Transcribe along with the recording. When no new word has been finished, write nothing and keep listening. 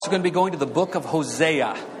We're going to be going to the book of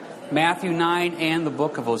Hosea, Matthew 9 and the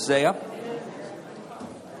book of Hosea.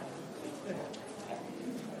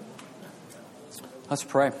 Let's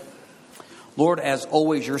pray. Lord, as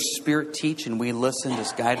always, your Spirit teach and we listen,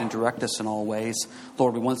 just guide and direct us in all ways.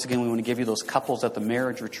 Lord, we want to give you those couples at the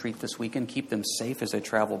marriage retreat this weekend. Keep them safe as they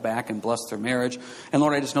travel back and bless their marriage. And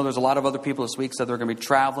Lord, I just know there's a lot of other people this week that they're going to be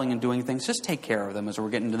traveling and doing things. Just take care of them as we're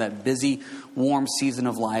getting into that busy, warm season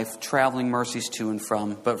of life, traveling mercies to and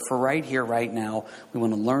from. But for right here, right now, we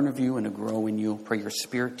want to learn of you and to grow in you. Pray your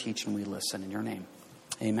Spirit teach and we listen in your name.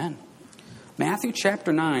 Amen. Matthew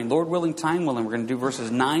chapter 9, Lord willing, time willing, we're going to do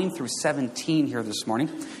verses 9 through 17 here this morning,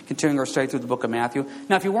 continuing our study through the book of Matthew.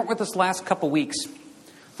 Now, if you weren't with us the last couple weeks,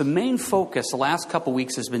 the main focus the last couple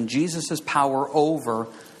weeks has been Jesus' power over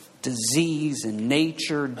disease and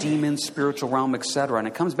nature, demons, spiritual realm, etc. And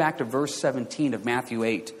it comes back to verse 17 of Matthew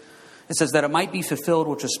 8. It says that it might be fulfilled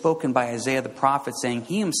which was spoken by Isaiah the prophet, saying,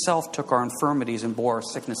 He himself took our infirmities and bore our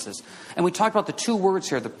sicknesses. And we talked about the two words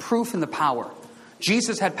here, the proof and the power.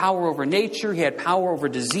 Jesus had power over nature, he had power over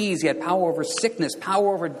disease, he had power over sickness,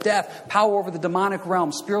 power over death, power over the demonic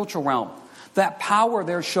realm, spiritual realm. That power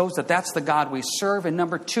there shows that that's the God we serve. And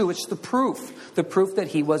number two, it's the proof that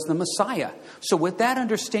he was the Messiah. So with that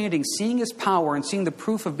understanding, seeing his power and seeing the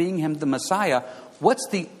proof of being him the Messiah, what's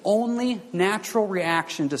the only natural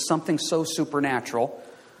reaction to something so supernatural?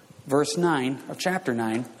 Verse 9 of chapter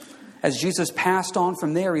 9. As Jesus passed on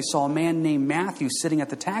from there, he saw a man named Matthew sitting at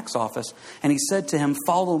the tax office, and he said to him,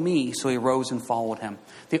 Follow me. So he rose and followed him.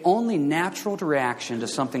 The only natural reaction to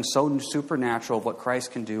something so supernatural of what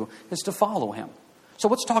Christ can do is to follow him. So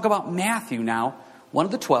let's talk about Matthew now, one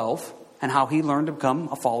of the 12, and how he learned to become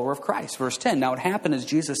a follower of Christ. Verse 10, Now it happened as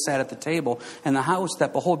Jesus sat at the table in the house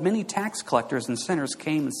that, behold, many tax collectors and sinners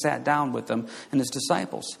came and sat down with him and his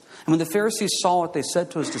disciples. And when the Pharisees saw it, they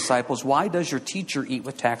said to his disciples, Why does your teacher eat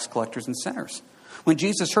with tax collectors and sinners? When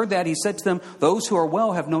Jesus heard that, he said to them, Those who are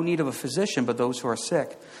well have no need of a physician, but those who are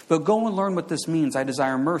sick. But go and learn what this means. I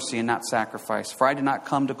desire mercy and not sacrifice. For I did not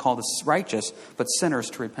come to call the righteous, but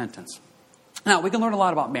sinners to repentance. Now, we can learn a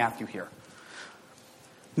lot about Matthew here.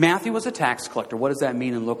 Matthew was a tax collector. What does that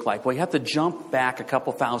mean and look like? Well, you have to jump back a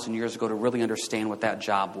couple thousand years ago to really understand what that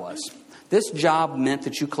job was. This job meant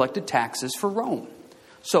that you collected taxes for Rome.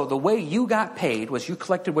 So the way you got paid was you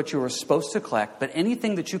collected what you were supposed to collect, but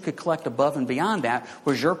anything that you could collect above and beyond that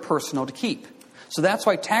was your personal to keep. So that's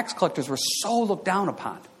why tax collectors were so looked down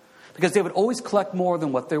upon, because they would always collect more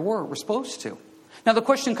than what they were supposed to. Now the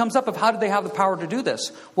question comes up of how did they have the power to do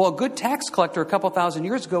this? Well, a good tax collector a couple thousand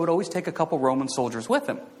years ago would always take a couple Roman soldiers with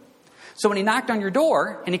him. So when he knocked on your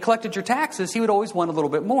door and he collected your taxes, he would always want a little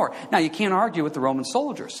bit more. Now, you can't argue with the Roman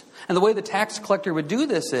soldiers. And the way the tax collector would do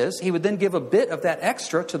this is he would then give a bit of that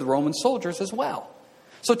extra to the Roman soldiers as well.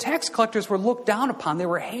 So tax collectors were looked down upon. They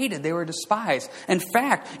were hated. They were despised. In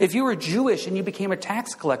fact, if you were Jewish and you became a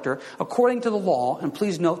tax collector, according to the law, and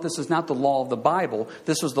please note this is not the law of the Bible,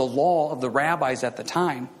 this was the law of the rabbis at the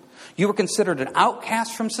time, you were considered an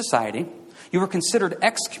outcast from society, you were considered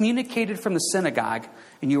excommunicated from the synagogue,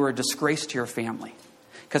 and you were a disgrace to your family.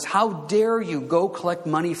 Because how dare you go collect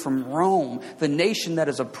money from Rome, the nation that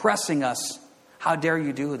is oppressing us? How dare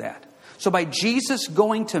you do that? So by Jesus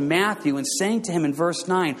going to Matthew and saying to him in verse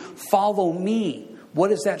 9, Follow me, what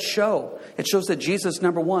does that show? It shows that Jesus,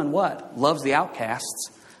 number one, what? Loves the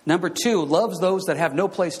outcasts. Number two, loves those that have no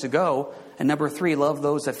place to go. And number three, loves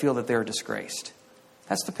those that feel that they're disgraced.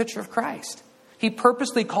 That's the picture of Christ. He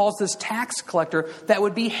purposely calls this tax collector that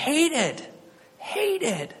would be hated.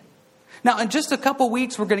 Hated. Now, in just a couple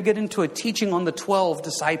weeks, we're going to get into a teaching on the 12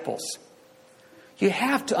 disciples. You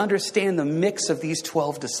have to understand the mix of these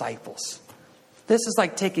 12 disciples. This is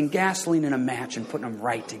like taking gasoline and a match and putting them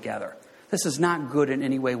right together. This is not good in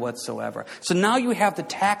any way whatsoever. So now you have the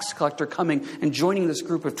tax collector coming and joining this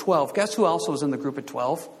group of 12. Guess who else was in the group of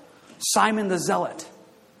 12? Simon the Zealot.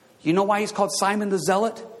 You know why he's called Simon the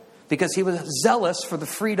Zealot? Because he was zealous for the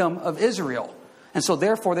freedom of Israel. And so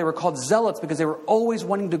therefore they were called zealots because they were always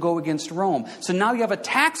wanting to go against Rome. So now you have a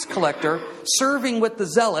tax collector serving with the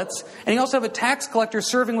zealots. And you also have a tax collector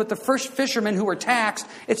serving with the first fishermen who were taxed.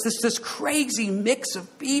 It's this crazy mix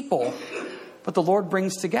of people. But the Lord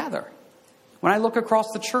brings together. When I look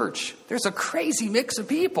across the church, there's a crazy mix of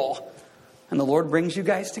people. And the Lord brings you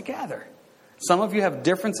guys together. Some of you have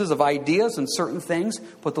differences of ideas and certain things.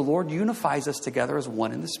 But the Lord unifies us together as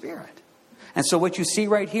one in the Spirit. And so what you see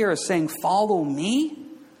right here is saying, follow me.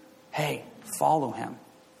 Hey, follow him.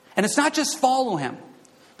 And it's not just follow him.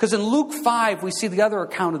 Because in Luke 5, we see the other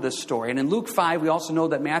account of this story. And in Luke 5, we also know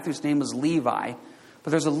that Matthew's name is Levi.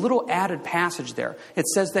 But there's a little added passage there. It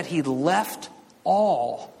says that he left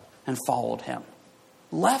all and followed him.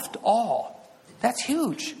 left all. That's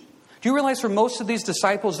huge. Do you realize for most of these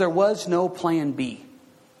disciples, there was no plan B?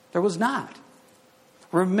 There was not.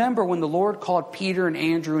 Remember when the Lord called Peter and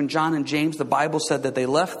Andrew and John and James, the Bible said that they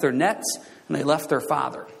left their nets and they left their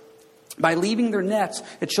father. By leaving their nets,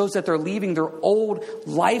 it shows that they're leaving their old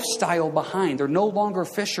lifestyle behind. They're no longer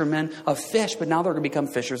fishermen of fish, but now they're going to become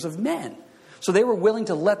fishers of men. So they were willing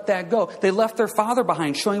to let that go. They left their father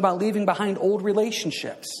behind, showing about leaving behind old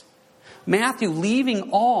relationships. Matthew,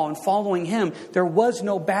 leaving all and following him, there was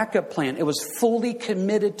no backup plan. It was fully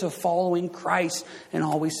committed to following Christ and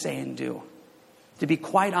all we say and do. To be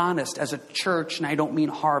quite honest, as a church, and I don't mean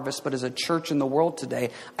Harvest, but as a church in the world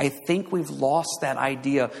today, I think we've lost that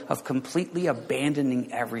idea of completely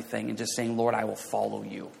abandoning everything and just saying, Lord, I will follow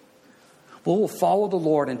you. We'll follow the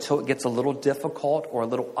Lord until it gets a little difficult or a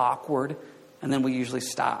little awkward, and then we usually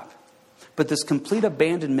stop. But this complete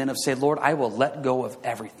abandonment of say, Lord, I will let go of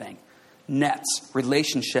everything. Nets,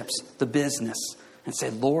 relationships, the business, and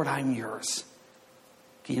say, Lord, I'm yours.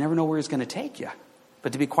 You never know where he's going to take you.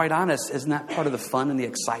 But to be quite honest, isn't that part of the fun and the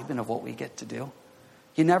excitement of what we get to do?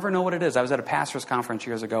 You never know what it is. I was at a pastor's conference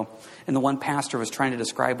years ago, and the one pastor was trying to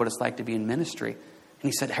describe what it's like to be in ministry. And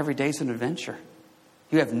he said, every day's an adventure.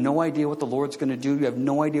 You have no idea what the Lord's going to do. You have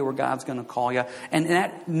no idea where God's going to call you. And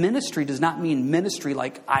that ministry does not mean ministry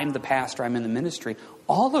like I'm the pastor, I'm in the ministry.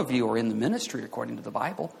 All of you are in the ministry according to the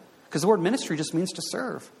Bible. Because the word ministry just means to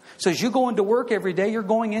serve. So as you go into work every day, you're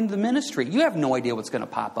going into the ministry. You have no idea what's going to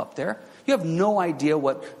pop up there. You have no idea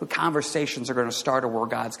what conversations are going to start or where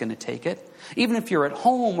God's going to take it. Even if you're at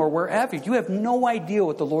home or wherever, you have no idea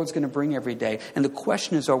what the Lord's going to bring every day. And the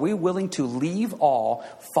question is, are we willing to leave all,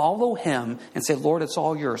 follow him, and say, Lord, it's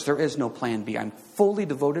all yours. There is no plan B. I'm fully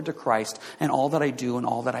devoted to Christ and all that I do and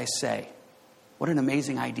all that I say. What an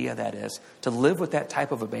amazing idea that is, to live with that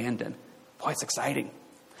type of abandon. Boy, it's exciting.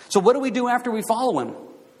 So what do we do after we follow him?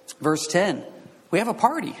 Verse 10, we have a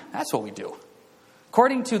party. That's what we do.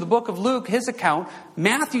 According to the book of Luke, his account,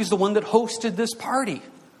 Matthew's the one that hosted this party.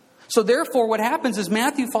 So therefore, what happens is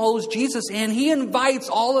Matthew follows Jesus and he invites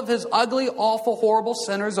all of his ugly, awful, horrible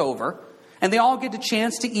sinners over. And they all get a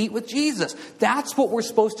chance to eat with Jesus. That's what we're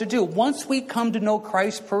supposed to do. Once we come to know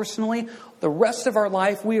Christ personally, the rest of our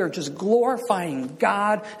life, we are just glorifying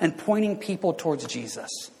God and pointing people towards Jesus.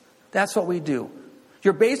 That's what we do.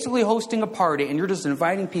 You're basically hosting a party and you're just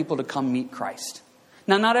inviting people to come meet Christ.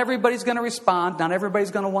 Now, not everybody's going to respond. Not everybody's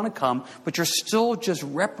going to want to come. But you're still just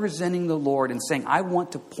representing the Lord and saying, I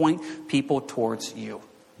want to point people towards you.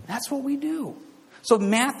 That's what we do. So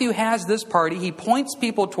Matthew has this party. He points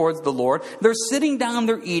people towards the Lord. They're sitting down,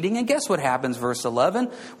 they're eating. And guess what happens? Verse 11.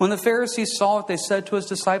 When the Pharisees saw it, they said to his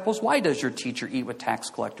disciples, why does your teacher eat with tax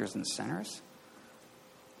collectors and sinners?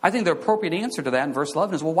 I think the appropriate answer to that in verse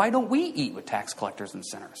 11 is, well, why don't we eat with tax collectors and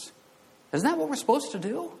sinners? Isn't that what we're supposed to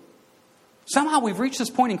do? Somehow we've reached this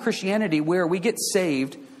point in Christianity where we get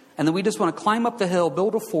saved and then we just want to climb up the hill,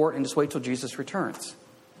 build a fort, and just wait till Jesus returns.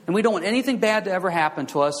 And we don't want anything bad to ever happen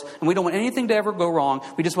to us, and we don't want anything to ever go wrong.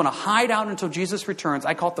 We just want to hide out until Jesus returns.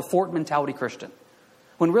 I call it the fort mentality Christian.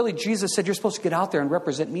 When really Jesus said, you're supposed to get out there and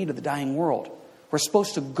represent me to the dying world. We're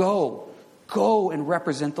supposed to go and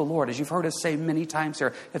represent the Lord. As you've heard us say many times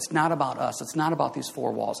here, it's not about us. It's not about these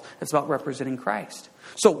four walls. It's about representing Christ.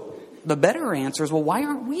 So the better answer is, well, why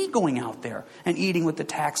aren't we going out there and eating with the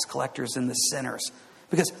tax collectors and the sinners?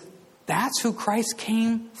 Because that's who Christ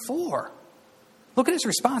came for. Look at his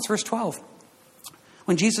response, verse 12.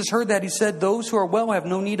 When Jesus heard that, he said, those who are well have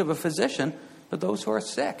no need of a physician, but those who are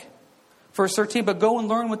sick. Verse 13, but go and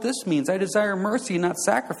learn what this means. I desire mercy, not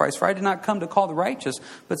sacrifice, for I did not come to call the righteous,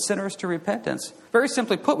 but sinners to repentance. Very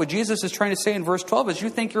simply put, what Jesus is trying to say in verse 12 is, you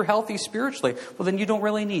think you're healthy spiritually. Well, then you don't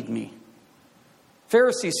really need me.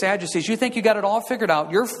 Pharisees, Sadducees, you think you got it all figured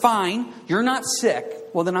out. You're fine. You're not sick.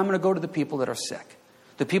 Well, then I'm going to go to the people that are sick.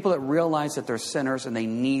 The people that realize that they're sinners and they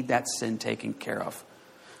need that sin taken care of.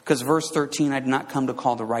 Because verse 13, I did not come to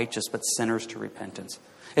call the righteous, but sinners to repentance.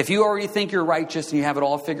 If you already think you're righteous and you have it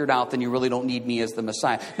all figured out, then you really don't need me as the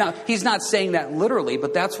Messiah. Now, he's not saying that literally,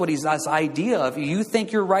 but that's what his idea of. You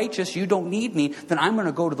think you're righteous, you don't need me, then I'm going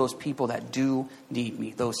to go to those people that do need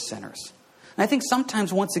me, those sinners. And I think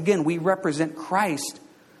sometimes, once again, we represent Christ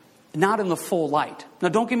not in the full light. Now,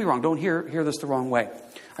 don't get me wrong. Don't hear this the wrong way.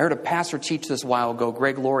 I heard a pastor teach this a while ago,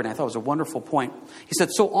 Greg Laurie, and I thought it was a wonderful point. He said,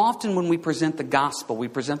 so often when we present the gospel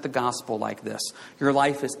like this. Your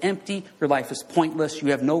life is empty. Your life is pointless.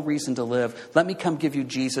 You have no reason to live. Let me come give you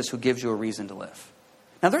Jesus who gives you a reason to live.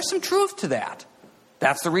 Now, there's some truth to that.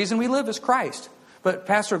 That's the reason we live, is Christ. But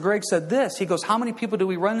Pastor Greg said this. He goes, how many people do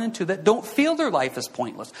we run into that don't feel their life is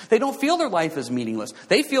pointless? They don't feel their life is meaningless.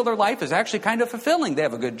 They feel their life is actually kind of fulfilling. They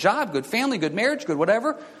have a good job, good family, good marriage, good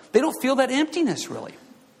whatever. They don't feel that emptiness really.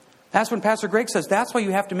 That's when Pastor Greg says that's why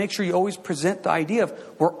you have to make sure you always present the idea of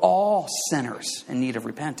we're all sinners in need of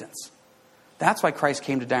repentance. That's why Christ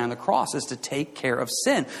came to die on the cross, is to take care of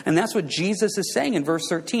sin. And that's what Jesus is saying in verse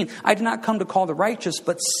 13. I did not come to call the righteous,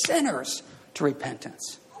 but sinners to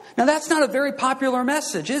repentance. Now, that's not a very popular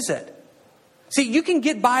message, is it? See, you can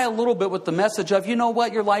get by a little bit with the message of, you know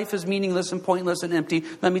what, your life is meaningless and pointless and empty.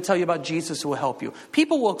 Let me tell you about Jesus who will help you.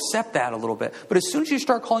 People will accept that a little bit. But as soon as you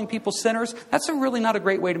start calling people sinners, that's really not a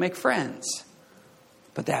great way to make friends.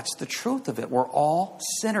 But that's the truth of it. We're all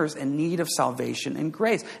sinners in need of salvation and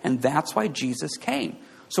grace. And that's why Jesus came.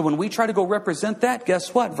 So when we try to go represent that,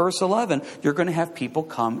 guess what? Verse 11, you're going to have people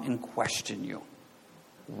come and question you.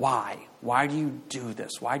 Why? Why do you do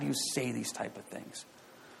this? Why do you say these type of things?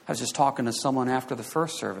 I was just talking to someone after the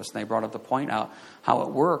first service, and they brought up the point out how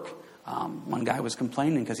at work, one guy was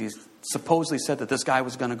complaining because he supposedly said that this guy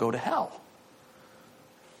was going to go to hell.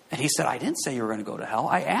 And he said, I didn't say you were going to go to hell.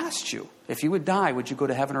 I asked you, if you would die, would you go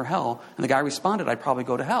to heaven or hell? And the guy responded, I'd probably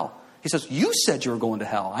go to hell. He says, you said you were going to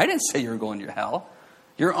hell. I didn't say you were going to hell.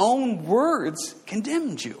 Your own words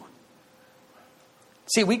condemned you.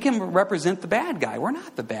 See, we can represent the bad guy. We're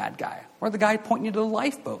not the bad guy. We're the guy pointing you to the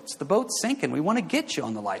lifeboats. The boat's sinking. We want to get you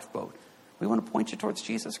on the lifeboat. We want to point you towards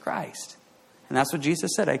Jesus Christ. And that's what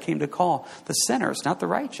Jesus said. I came to call the sinners, not the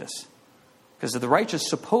righteous. Because the righteous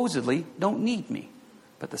supposedly don't need me.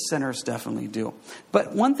 But the sinners definitely do.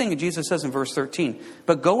 But one thing that Jesus says in verse 13,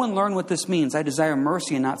 but go and learn what this means. I desire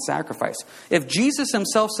mercy and not sacrifice. If Jesus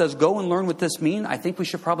himself says, go and learn what this means, I think we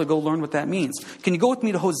should probably go learn what that means. Can you go with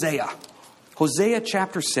me to Hosea? Hosea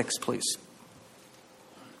chapter 6, please.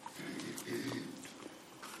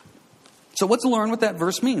 So let's learn what that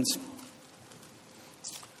verse means.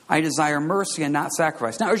 I desire mercy and not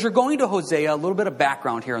sacrifice. Now, as you're going to Hosea, a little bit of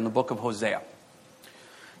background here in the book of Hosea.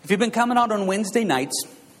 If you've been coming out on Wednesday nights,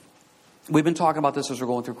 we've been talking about this as we're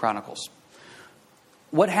going through Chronicles.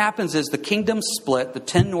 What happens is the kingdom split. The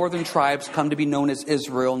 10 northern tribes come to be known as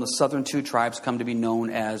Israel, and the southern 2 tribes come to be known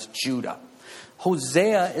as Judah.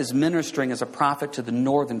 Hosea is ministering as a prophet to the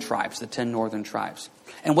northern tribes, the 10 northern tribes.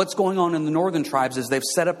 And what's going on in the northern tribes is they've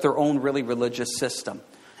set up their own really religious system.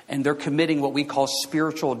 And they're committing what we call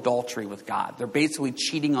spiritual adultery with God. They're basically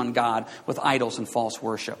cheating on God with idols and false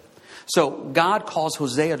worship. So God calls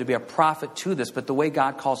Hosea to be a prophet to this. But the way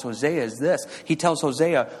God calls Hosea is this. He tells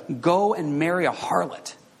Hosea, go and marry a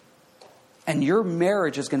harlot. And your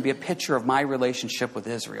marriage is going to be a picture of my relationship with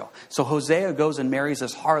Israel. So Hosea goes and marries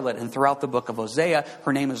this harlot. And throughout the book of Hosea,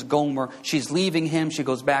 her name is Gomer. She's leaving him. She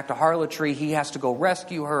goes back to harlotry. He has to go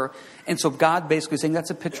rescue her. And so God basically saying, that's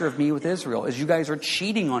a picture of me with Israel. As you guys are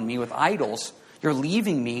cheating on me with idols, you're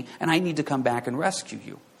leaving me, and I need to come back and rescue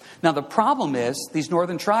you. Now, the problem is these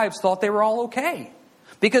northern tribes thought they were all okay.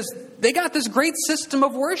 Because they got this great system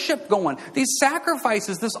of worship going. These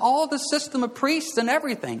sacrifices, all the system of priests and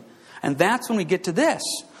everything. And that's when we get to this.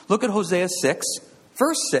 Look at Hosea 6,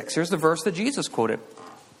 verse 6. Here's the verse that Jesus quoted.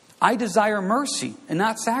 I desire mercy and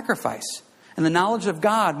not sacrifice, and the knowledge of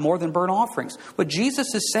God more than burnt offerings. What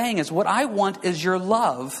Jesus is saying is, what I want is your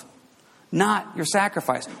love, not your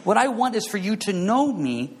sacrifice. What I want is for you to know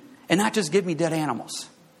me and not just give me dead animals.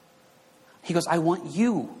 He goes, I want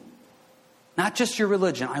you. Not just your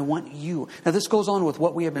religion. I want you. Now this goes on with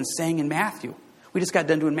what we have been saying in Matthew. We just got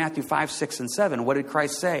done doing Matthew 5, 6, and 7. What did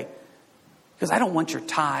Christ say? He goes, I don't want your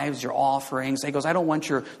tithes, your offerings. He goes, I don't want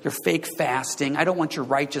your fake fasting. I don't want your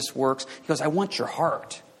righteous works. He goes, I want your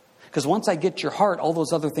heart. Because once I get your heart, all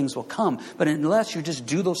those other things will come. But unless you just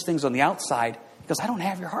do those things on the outside, he goes, I don't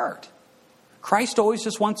have your heart. Christ always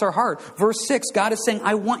just wants our heart. Verse 6, God is saying,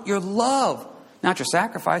 I want your love, not your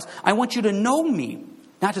sacrifice. I want you to know me,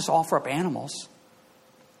 not just offer up animals.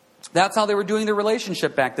 That's how they were doing their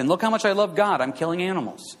relationship back then. Look how much I love God. I'm killing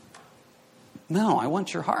animals. No, I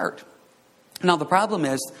want your heart. Now, the problem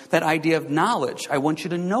is that idea of knowledge. I want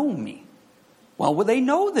you to know me. Well, they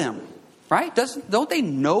know them, right? Don't they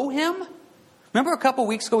know him? Remember a couple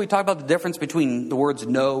weeks ago we talked about the difference between the words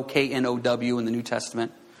know, K-N-O-W, in the New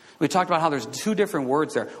Testament? We talked about how there's 2 different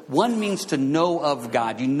words there. One means to know of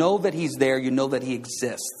God. You know that he's there. You know that he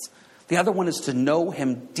exists. The other one is to know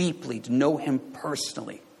him deeply, to know him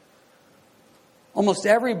personally. Almost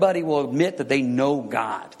everybody will admit that they know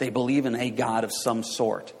God. They believe in a God of some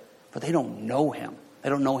sort. But they don't know him. They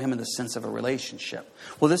don't know him in the sense of a relationship.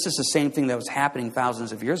 Well, this is the same thing that was happening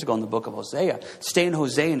thousands of years ago in the book of Hosea. Stay in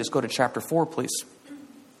Hosea and just go to chapter 4, please.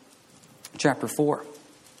 Chapter 4.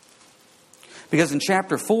 Because in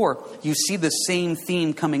chapter 4, you see the same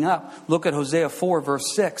theme coming up. Look at Hosea 4,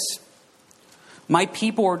 verse 6. My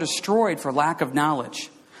people are destroyed for lack of knowledge.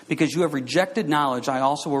 Because you have rejected knowledge, I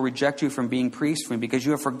also will reject you from being priests for me. Because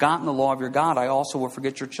you have forgotten the law of your God, I also will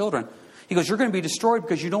forget your children. He goes, you're going to be destroyed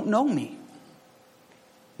because you don't know me.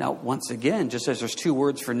 Now, once again, just as there's 2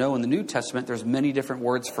 words for know in the New Testament, there's many different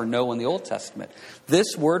words for know in the Old Testament.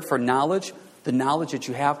 This word for knowledge, the knowledge that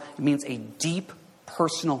you have, it means a deep,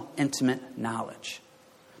 personal, intimate knowledge.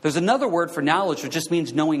 There's another word for knowledge which just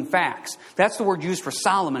means knowing facts. That's the word used for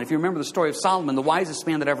Solomon. If you remember the story of Solomon, the wisest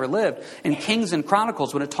man that ever lived, in Kings and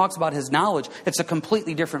Chronicles, when it talks about his knowledge, it's a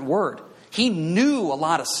completely different word. He knew a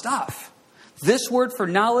lot of stuff. This word for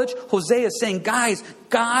knowledge, Hosea is saying, guys,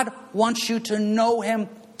 God wants you to know Him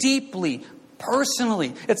deeply,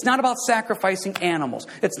 personally. It's not about sacrificing animals.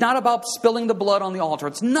 It's not about spilling the blood on the altar.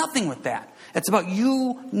 It's nothing with that. It's about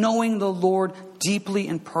you knowing the Lord deeply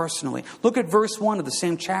and personally. Look at verse 1 of the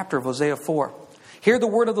same chapter of Hosea 4. Hear the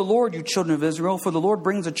word of the Lord, you children of Israel, for the Lord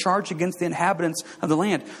brings a charge against the inhabitants of the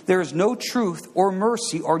land. There is no truth or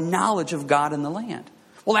mercy or knowledge of God in the land.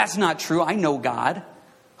 Well, that's not true. I know God.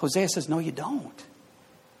 Hosea says, no, you don't.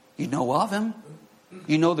 You know of Him.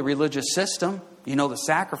 You know the religious system. You know the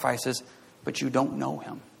sacrifices, but you don't know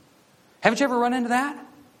Him. Haven't you ever run into that?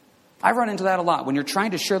 I run into that a lot. When you're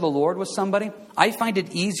trying to share the Lord with somebody, I find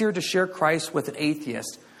it easier to share Christ with an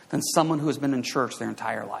atheist than someone who has been in church their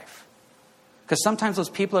entire life. Because sometimes those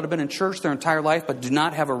people that have been in church their entire life but do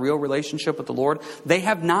not have a real relationship with the Lord, they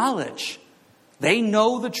have knowledge. They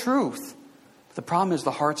know the truth. The problem is the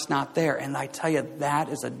heart's not there. And I tell you, that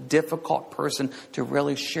is a difficult person to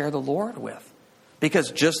really share the Lord with.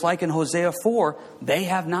 Because just like in Hosea 4, they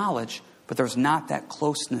have knowledge, but there's not that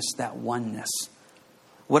closeness, that oneness.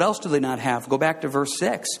 What else do they not have? Go back to verse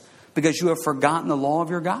 6. Because you have forgotten the law of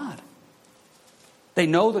your God. They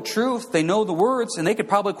know the truth, they know the words, and they could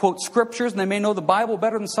probably quote scriptures, and they may know the Bible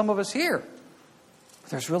better than some of us here.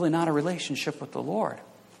 But there's really not a relationship with the Lord.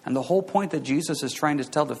 And the whole point that Jesus is trying to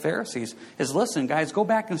tell the Pharisees is, listen, guys, go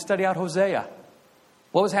back and study out Hosea.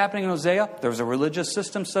 What was happening in Hosea? There was a religious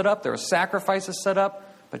system set up. There were sacrifices set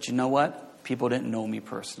up. But you know what? People didn't know me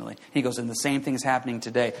personally. He goes, and the same thing is happening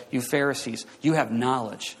today. You Pharisees, you have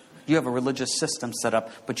knowledge. You have a religious system set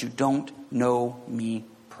up, but you don't know me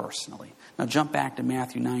personally. Now jump back to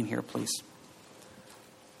Matthew 9 here, please.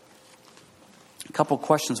 A couple of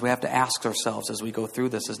questions we have to ask ourselves as we go through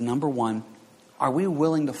this is, number one, are we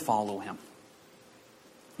willing to follow Him?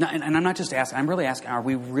 Now, and I'm not just asking, I'm really asking, are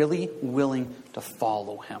we really willing to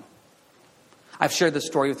follow Him? I've shared this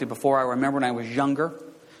story with you before. I remember when I was younger,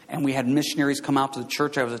 and we had missionaries come out to the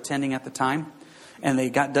church I was attending at the time, and they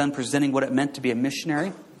got done presenting what it meant to be a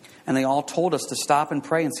missionary, and they all told us to stop and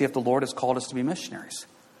pray and see if the Lord has called us to be missionaries.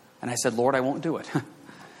 And I said, Lord, I won't do it.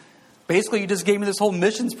 Basically, you just gave me this whole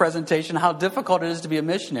missions presentation, how difficult it is to be a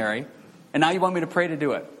missionary, and now you want me to pray to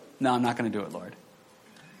do it. No, I'm not going to do it, Lord.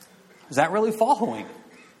 Is that really following?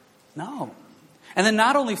 No. And then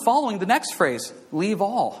not only following, the next phrase, leave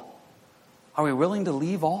all. Are we willing to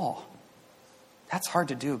leave all? That's hard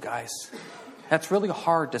to do, guys. That's really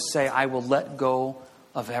hard to say, I will let go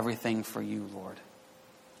of everything for you, Lord.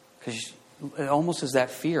 Because it almost is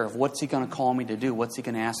that fear of what's He going to call me to do? What's He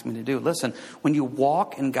going to ask me to do? Listen, when you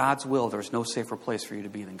walk in God's will, there's no safer place for you to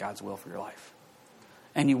be than God's will for your life.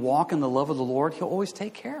 And you walk in the love of the Lord, He'll always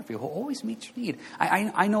take care of you. He'll always meet your need.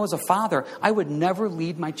 I know as a father, I would never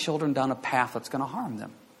lead my children down a path that's going to harm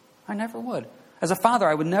them. I never would. As a father,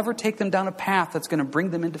 I would never take them down a path that's going to bring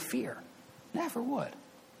them into fear. Never would.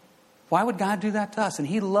 Why would God do that to us? And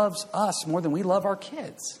He loves us more than we love our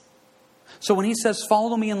kids. So when He says,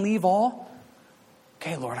 follow me and leave all,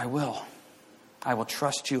 okay, Lord, I will. I will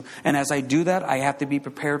trust you. And as I do that, I have to be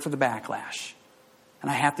prepared for the backlash. And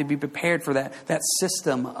I have to be prepared for that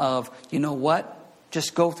system of, you know what?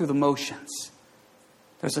 Just go through the motions.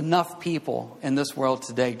 There's enough people in this world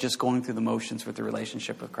today just going through the motions with the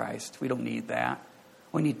relationship with Christ. We don't need that.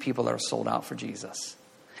 We need people that are sold out for Jesus.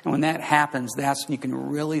 And when that happens, that's when you can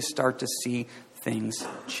really start to see things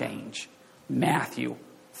change. Matthew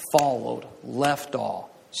followed, left all,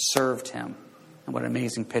 served Him. And what an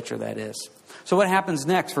amazing picture that is. So what happens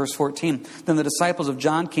next? Verse 14. Then the disciples of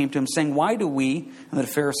John came to Him saying, why do we and the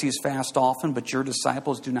Pharisees fast often, but your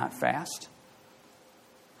disciples do not fast?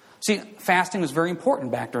 See, fasting was very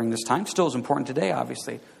important back during this time. Still is important today,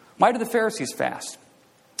 obviously. Why did the Pharisees fast?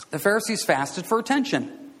 The Pharisees fasted for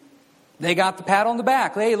attention. They got the pat on the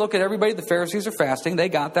back. Hey, look at everybody. The Pharisees are fasting. They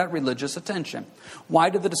got that religious attention. Why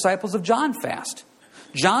did the disciples of John fast?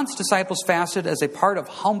 John's disciples fasted as a part of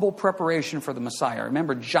humble preparation for the Messiah.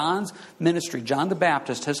 Remember, John's ministry, John the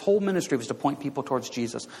Baptist, his whole ministry was to point people towards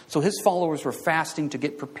Jesus. So his followers were fasting to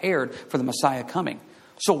get prepared for the Messiah coming.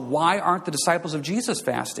 So why aren't the disciples of Jesus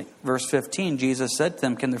fasting? Verse 15, Jesus said to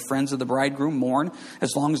them, "Can the friends of the bridegroom mourn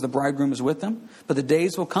as long as the bridegroom is with them? But the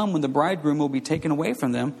days will come when the bridegroom will be taken away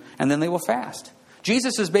from them, and then they will fast."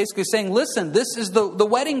 Jesus is basically saying, listen, this is the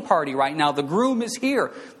wedding party right now. The groom is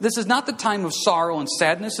here. This is not the time of sorrow and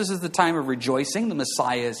sadness. This is the time of rejoicing. The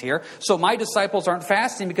Messiah is here. So my disciples aren't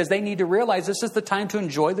fasting because they need to realize this is the time to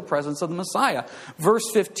enjoy the presence of the Messiah. Verse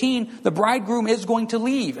 15, the bridegroom is going to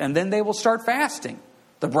leave, and then they will start fasting.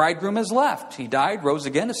 The bridegroom has left. He died, rose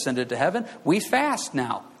again, ascended to heaven. We fast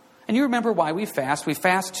now. And you remember why we fast. We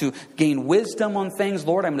fast to gain wisdom on things.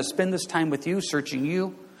 Lord, I'm going to spend this time with you, searching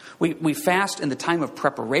you. We fast in the time of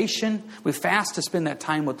preparation. We fast to spend that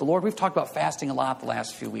time with the Lord. We've talked about fasting a lot the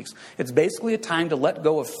last few weeks. It's basically a time to let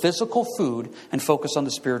go of physical food and focus on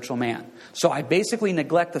the spiritual man. So I basically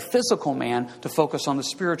neglect the physical man to focus on the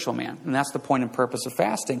spiritual man. And that's the point and purpose of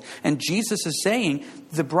fasting. And Jesus is saying,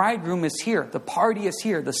 the bridegroom is here. The party is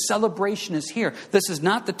here. The celebration is here. This is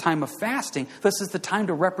not the time of fasting. This is the time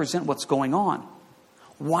to represent what's going on.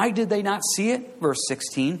 Why did they not see it? Verse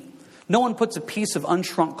 16. No one puts a piece of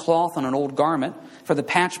unshrunk cloth on an old garment, for the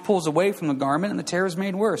patch pulls away from the garment and the tear is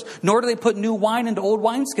made worse. Nor do they put new wine into old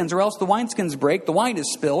wineskins, or else the wineskins break, the wine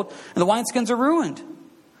is spilled, and the wineskins are ruined.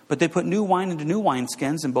 But they put new wine into new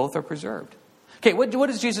wineskins, and both are preserved. Okay, what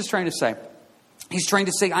is Jesus trying to say? He's trying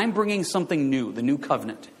to say, I'm bringing something new, the new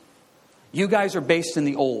covenant. You guys are based in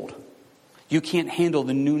the old. You can't handle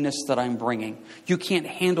the newness that I'm bringing. You can't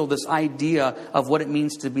handle this idea of what it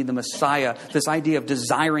means to be the Messiah, this idea of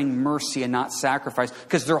desiring mercy and not sacrifice,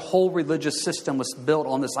 because their whole religious system was built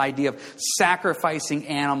on this idea of sacrificing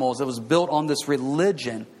animals. It was built on this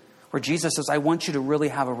religion where Jesus says, I want you to really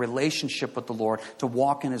have a relationship with the Lord, to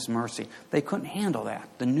walk in his mercy. They couldn't handle that,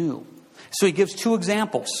 the new. So he gives two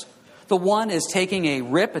examples. The one is taking a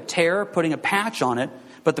rip, a tear, putting a patch on it,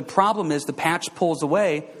 but the problem is the patch pulls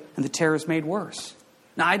away and the tear is made worse.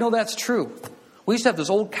 Now, I know that's true. We used to have this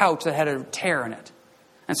old couch that had a tear in it.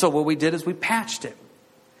 And so what we did is we patched it.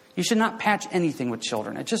 You should not patch anything with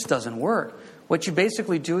children. It just doesn't work. What you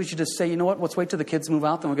basically do is you just say, you know what, let's wait till the kids move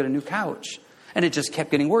out, then we'll get a new couch. And it just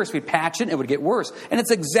kept getting worse. We'd patch it, and it would get worse. And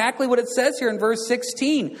it's exactly what it says here in verse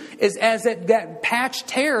 16, is as that patch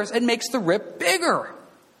tears, it makes the rip bigger.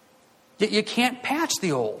 You can't patch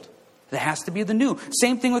the old. It has to be the new.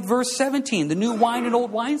 Same thing with verse 17, the new wine and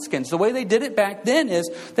old wineskins. The way they did it back then is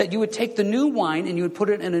that you would take the new wine and you would put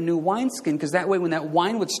it in a new wineskin, because that way when that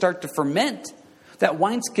wine would start to ferment, that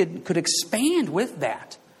wineskin could expand with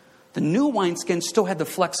that. The new wineskin still had the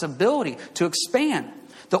flexibility to expand.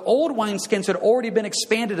 The old wineskins had already been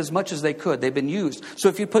expanded as much as they could. They've been used. So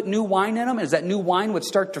if you put new wine in them, as that new wine would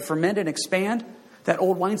start to ferment and expand, that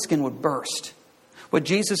old wineskin would burst. What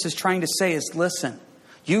Jesus is trying to say is, listen,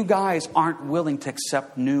 you guys aren't willing to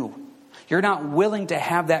accept new. You're not willing to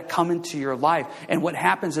have that come into your life. And what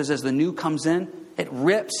happens is as the new comes in, it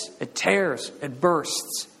rips, it tears, it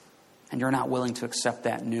bursts. And you're not willing to accept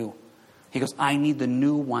that new. He goes, I need the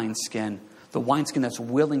new wineskin, the wineskin that's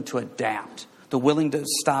willing to adapt, the willing to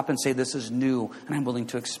stop and say, this is new, and I'm willing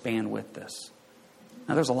to expand with this.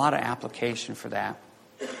 Now, there's a lot of application for that.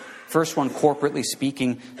 First one, corporately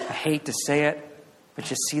speaking, I hate to say it, but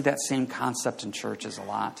you see that same concept in churches a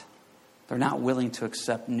lot. They're not willing to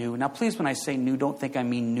accept new. Now, please, when I say new, don't think I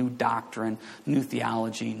mean new doctrine, new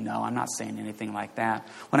theology. No, I'm not saying anything like that.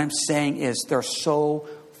 What I'm saying is they're so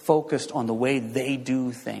focused on the way they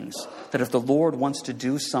do things that if the Lord wants to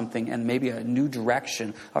do something and maybe a new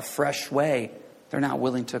direction, a fresh way, they're not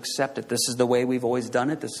willing to accept it. This is the way we've always done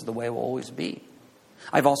it. This is the way it will always be.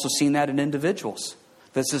 I've also seen that in individuals.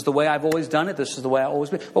 This is the way I've always done it. This is the way I always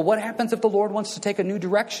be. But what happens if the Lord wants to take a new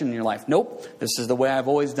direction in your life? Nope. This is the way I've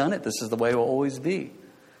always done it. This is the way it will always be.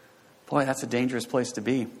 Boy, that's a dangerous place to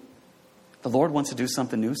be. The Lord wants to do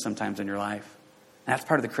something new sometimes in your life. And that's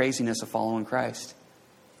part of the craziness of following Christ.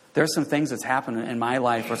 There's some things that's happened in my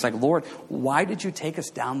life where it's like, Lord, why did you take us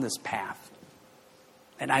down this path?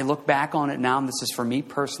 And I look back on it now, and this is for me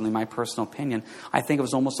personally, my personal opinion. I think it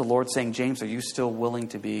was almost the Lord saying, James, are you still willing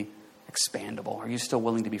to be expandable? Are you still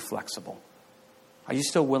willing to be flexible? Are you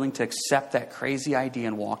still willing to accept that crazy idea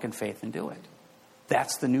and walk in faith and do it?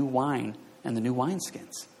 That's the new wine and the new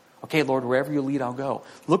wineskins. Okay, Lord, wherever you lead, I'll go.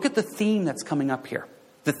 Look at the theme that's coming up here.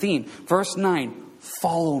 The theme, verse 9,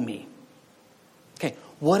 follow me. Okay,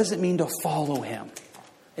 what does it mean to follow him?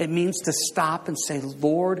 It means to stop and say,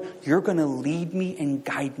 Lord, you're going to lead me and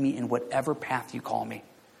guide me in whatever path you call me.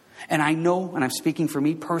 And I know, and I'm speaking for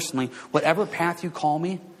me personally, whatever path you call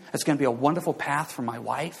me, it's going to be a wonderful path for my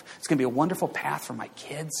wife. It's going to be a wonderful path for my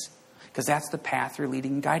kids, because that's the path you're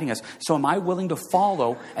leading and guiding us. So am I willing to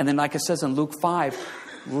follow? And then like it says in Luke 5,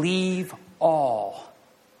 leave all.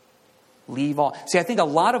 Leave all. See, I think a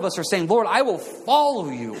lot of us are saying, Lord, I will follow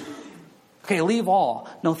you. Okay, leave all.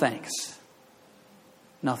 No thanks.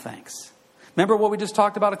 No thanks. Remember what we just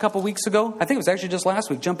talked about a couple weeks ago? I think it was actually just last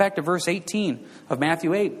week. Jump back to verse 18 of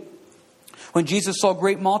Matthew 8. When Jesus saw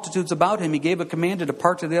great multitudes about him, he gave a command to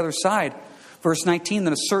depart to the other side. Verse 19,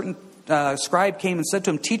 then a certain scribe came and said to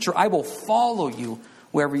him, Teacher, I will follow you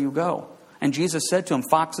wherever you go. And Jesus said to him,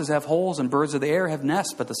 Foxes have holes and birds of the air have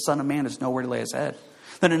nests, but the Son of Man has nowhere to lay his head.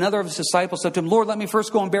 Then another of his disciples said to him, Lord, let me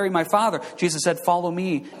first go and bury my father. Jesus said, follow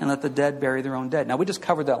me and let the dead bury their own dead. Now, we just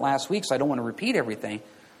covered that last week, so I don't want to repeat everything.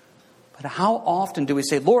 But how often do we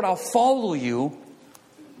say, Lord, I'll follow you,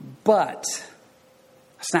 but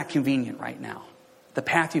it's not convenient right now. The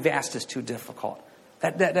path you've asked is too difficult.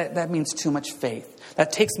 That means too much faith.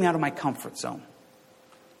 That takes me out of my comfort zone.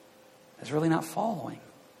 It's really not following.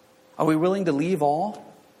 Are we willing to leave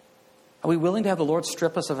all? Are we willing to have the Lord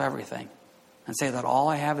strip us of everything and say that all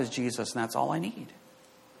I have is Jesus and that's all I need?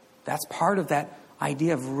 That's part of that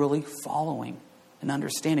idea of really following and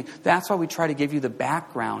understanding. That's why we try to give you the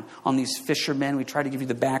background on these fishermen. We try to give you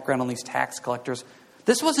the background on these tax collectors.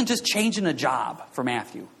 This wasn't just changing a job for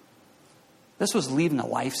Matthew. This was leaving a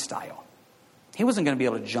lifestyle. He wasn't going to be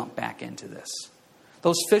able to jump back into this.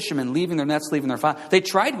 Those fishermen leaving their nets, leaving their father. They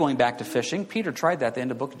tried going back to fishing. Peter tried that at the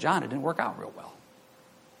end of the book of John. It didn't work out real well.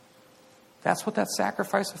 That's what that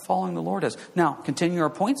sacrifice of following the Lord is. Now, continue our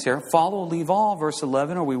points here. Follow, leave all. Verse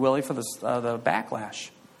 11, are we willing for the backlash?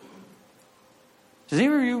 Does any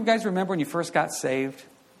of you guys remember when you first got saved?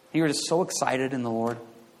 You were just so excited in the Lord.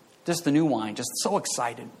 Just the new wine, just so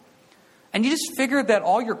excited. And you just figured that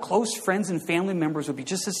all your close friends and family members would be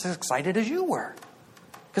just as excited as you were.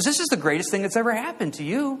 Because this is the greatest thing that's ever happened to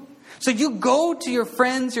you. So you go to your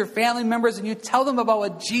friends, your family members, and you tell them about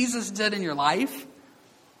what Jesus did in your life.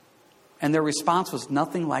 And their response was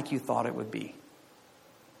nothing like you thought it would be.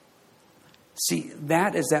 See,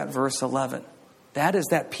 that is that verse 11. That is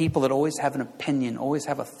that people that always have an opinion, always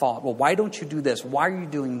have a thought. Well, why don't you do this? Why are you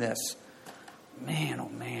doing this? Man, oh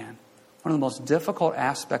man. One of the most difficult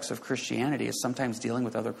aspects of Christianity is sometimes dealing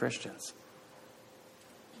with other Christians.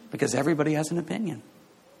 Because everybody has an opinion.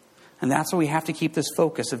 And that's why we have to keep this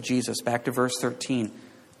focus of Jesus. Back to verse 13.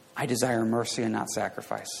 I desire mercy and not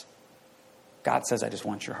sacrifice. God says, I just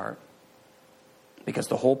want your heart. Because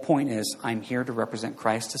the whole point is, I'm here to represent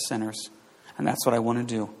Christ to sinners. And that's what I want to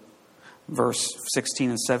do. Verse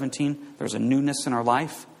 16 and 17, there's a newness in our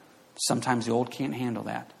life. Sometimes the old can't handle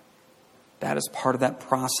that. That is part of that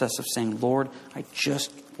process of saying, Lord, I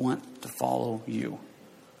just want to follow you.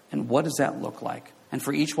 And what does that look like? And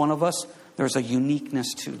for each one of us, there's a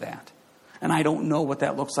uniqueness to that. And I don't know what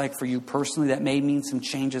that looks like for you personally. That may mean some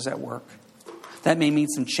changes at work. That may mean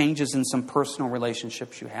some changes in some personal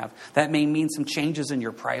relationships you have. That may mean some changes in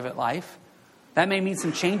your private life. That may mean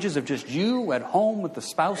some changes of just you at home with the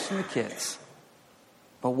spouse and the kids.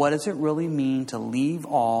 But what does it really mean to leave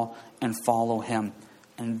all and follow him?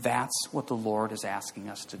 And that's what the Lord is asking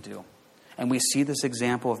us to do. And we see this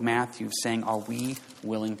example of Matthew saying, are we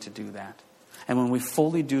willing to do that? And when we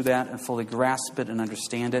fully do that and fully grasp it and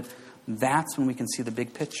understand it, that's when we can see the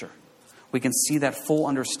big picture. We can see that full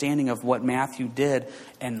understanding of what Matthew did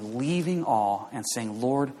and leaving all and saying,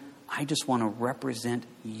 Lord, I just want to represent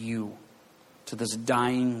you to this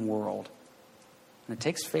dying world. And it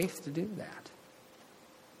takes faith to do that.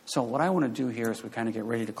 So what I want to do here as we kind of get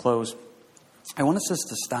ready to close, I want us just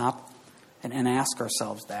to stop and ask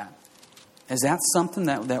ourselves that. Is that something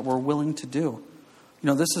that we're willing to do? You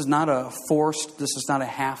know, this is not a forced, this is not a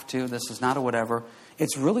have to, this is not a whatever.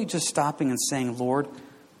 It's really just stopping and saying, Lord,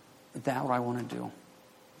 is that what I want to do?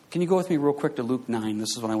 Can you go with me real quick to Luke 9?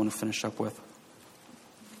 This is what I want to finish up with.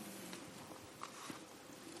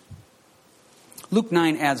 Luke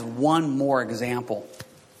 9 adds one more example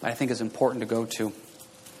that I think is important to go to.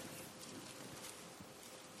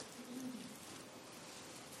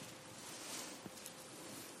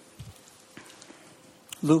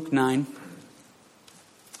 Luke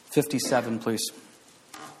 9:57, please.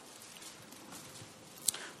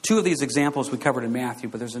 Two of these examples we covered in Matthew,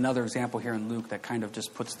 but there's another example here in Luke that kind of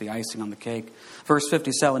just puts the icing on the cake. Verse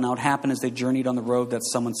 57, now it happened as they journeyed on the road that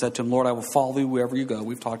someone said to him, Lord, I will follow you wherever you go.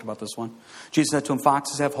 We've talked about this one. Jesus said to him,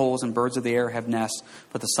 foxes have holes and birds of the air have nests,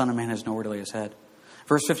 but the Son of Man has nowhere to lay his head.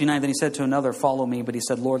 Verse 59, then he said to another, follow me. But he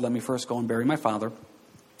said, Lord, let me first go and bury my father.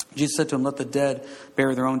 Jesus said to him, let the dead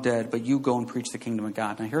bury their own dead, but you go and preach the kingdom of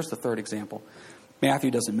God. Now here's the third example.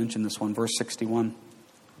 Matthew doesn't mention this one, verse 61.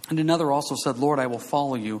 And another also said, Lord, I will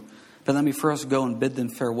follow you, but let me first go and bid them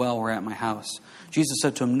farewell who are at my house. Jesus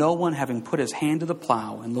said to him, no one having put his hand to the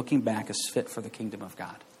plow and looking back is fit for the kingdom of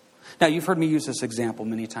God. Now, you've heard me use this example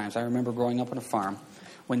many times. I remember growing up on a farm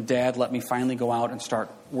when Dad let me finally go out and start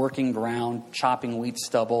working ground, chopping wheat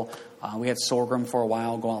stubble. We had sorghum for a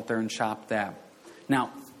while, go out there and chop that.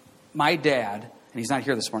 Now, my dad, and he's not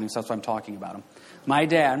here this morning, so that's why I'm talking about him. My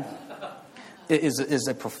dad is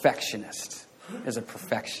a perfectionist,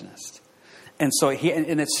 And so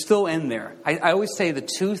and it's still in there. I always say the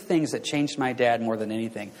two things that changed my dad more than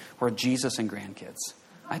anything were Jesus and grandkids.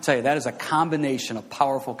 I tell you, that is a combination, a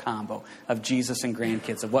powerful combo of Jesus and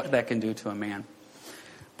grandkids, of what that can do to a man.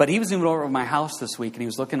 But he was even over at my house this week, and he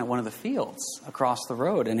was looking at one of the fields across the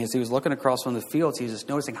road. And as he was looking across one of the fields, he was just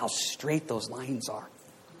noticing how straight those lines are.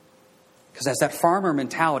 Because that's that farmer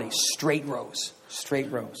mentality, straight rows.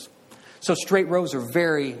 So straight rows are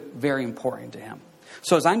very, very important to him.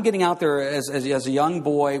 So as I'm getting out there as a young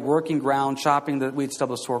boy, working ground, chopping the wheat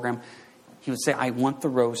stubble sorghum, he would say, I want the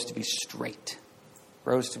rows to be straight.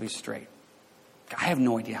 Rows to be straight. I have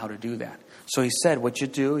no idea how to do that. So he said, what you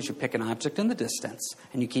do is you pick an object in the distance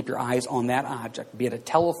and you keep your eyes on that object, be it a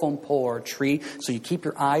telephone pole or a tree. So you keep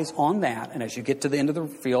your eyes on that. And as you get to the end of the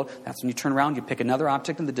field, that's when you turn around, you pick another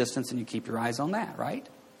object in the distance and you keep your eyes on that, right?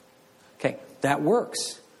 Okay, that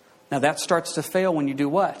works. Now that starts to fail when you do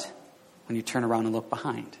what? When you turn around and look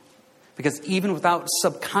behind. Because even without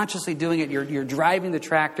subconsciously doing it, you're driving the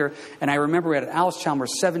tractor. And I remember we had an Alice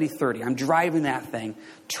Chalmers 7030. I'm driving that thing.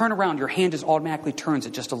 Turn around, your hand just automatically turns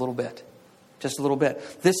it just a little bit. Just a little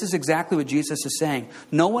bit. This is exactly what Jesus is saying.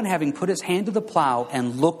 No one having put his hand to the plow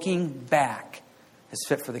and looking back is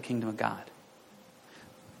fit for the kingdom of God.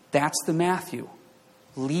 That's the Matthew.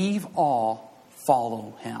 Leave all,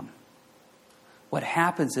 follow him. What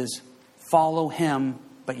happens is follow him,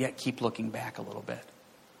 but yet keep looking back a little bit.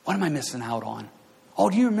 What am I missing out on? Oh,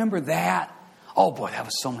 do you remember that? Oh boy, that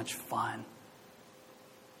was so much fun.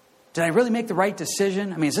 Did I really make the right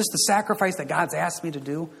decision? I mean, is this the sacrifice that God's asked me to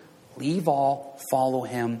do? Leave all, follow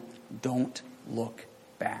him. Don't look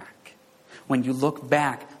back. When you look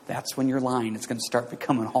back, that's when your line is going to start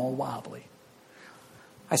becoming all wobbly.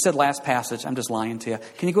 I said last passage, I'm just lying to you.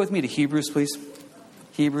 Can you go with me to Hebrews, please?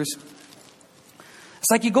 Hebrews. It's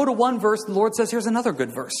like you go to one verse, and the Lord says, here's another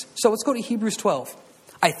good verse. So let's go to Hebrews 12.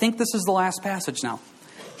 I think this is the last passage now.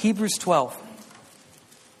 Hebrews 12.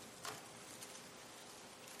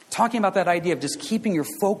 Talking about that idea of just keeping your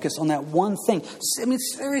focus on that one thing. I mean,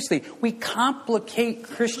 seriously, we complicate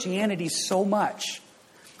Christianity so much.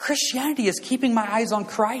 Christianity is keeping my eyes on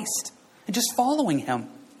Christ and just following him.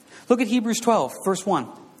 Look at Hebrews 12, verse 1.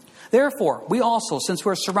 Therefore, we also, since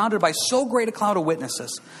we are surrounded by so great a cloud of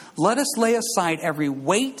witnesses, let us lay aside every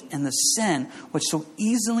weight and the sin which so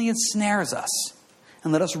easily ensnares us.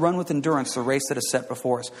 And let us run with endurance the race that is set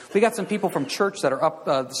before us. We got some people from church that are up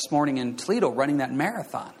this morning in Toledo running that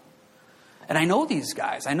marathon. And I know these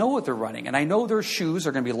guys. I know what they're running. And I know their shoes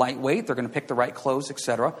are going to be lightweight. They're going to pick the right clothes,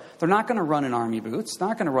 etc. They're not going to run in army boots. They're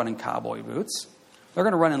not going to run in cowboy boots. They're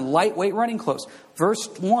going to run in lightweight running clothes. Verse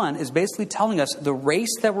 1 is basically telling us the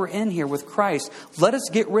race that we're in here with Christ, let us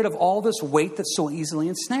get rid of all this weight that so easily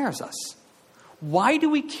ensnares us. Why do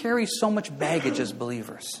we carry so much baggage as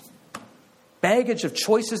believers? Baggage of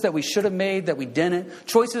choices that we should have made, that we didn't.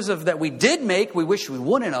 Choices that we did make, we wish we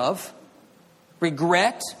wouldn't have.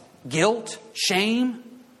 Regret, guilt, shame.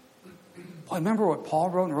 Boy, remember what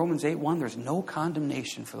Paul wrote in Romans 8:1? There's no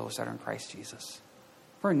condemnation for those that are in Christ Jesus.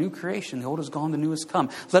 We're a new creation. The old is gone, the new has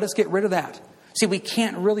come. Let us get rid of that. See, we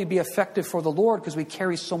can't really be effective for the Lord because we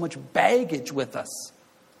carry so much baggage with us.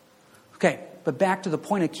 Okay, but back to the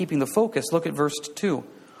point of keeping the focus. Look at verse 2.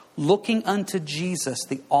 Looking unto Jesus,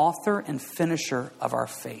 the author and finisher of our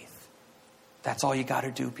faith. That's all you got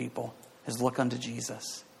to do, people, is look unto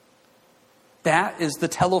Jesus. That is the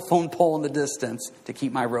telephone pole in the distance to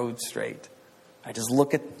keep my road straight. I just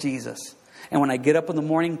look at Jesus. And when I get up in the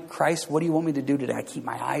morning, Christ, what do you want me to do today? I keep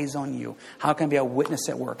my eyes on you. How can I be a witness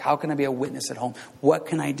at work? How can I be a witness at home? What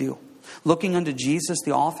can I do? Looking unto Jesus,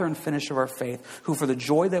 the author and finisher of our faith, who for the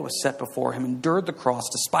joy that was set before him endured the cross,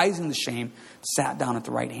 despising the shame, sat down at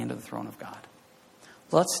the right hand of the throne of God.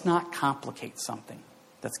 Let's not complicate something.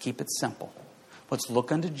 Let's keep it simple. Let's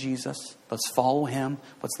look unto Jesus. Let's follow him.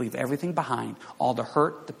 Let's leave everything behind. All the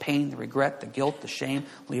hurt, the pain, the regret, the guilt, the shame.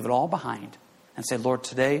 Leave it all behind. And say, Lord,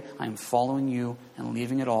 today I am following you and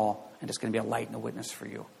leaving it all. And it's going to be a light and a witness for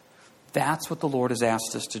you. That's what the Lord has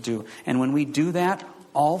asked us to do. And when we do that,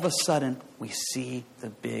 all of a sudden we see the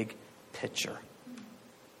big picture.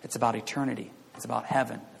 It's about eternity. It's about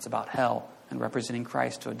heaven. It's about hell and representing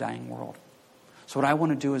Christ to a dying world. So what I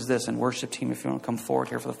want to do is this, and worship team, if you want to come forward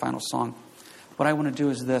here for the final song, what I want to do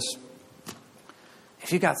is this.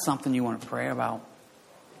 If you got something you want to pray about,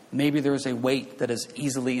 maybe there's a weight that has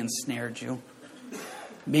easily ensnared you.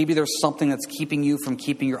 Maybe there's something that's keeping you from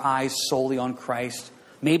keeping your eyes solely on Christ.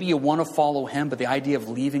 Maybe you want to follow Him, but the idea of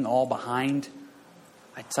leaving all behind.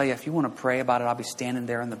 I tell you, if you want to pray about it, I'll be standing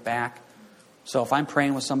there in the back. So if I'm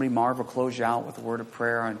praying with somebody, Marv will close you out with a word of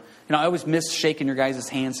prayer. And I always miss shaking your guys'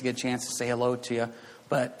 hands to get a chance to say hello to you.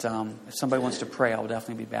 But if somebody wants to pray, I'll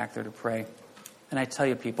definitely be back there to pray. And I tell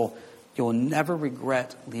you, people, you will never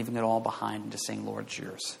regret leaving it all behind and just saying, Lord, it's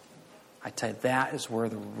yours. I tell you, that is where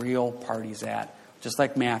the real party's at. Just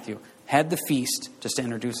like Matthew had the feast just to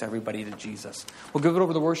introduce everybody to Jesus. We'll give it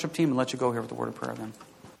over to the worship team and let you go here with the word of prayer then.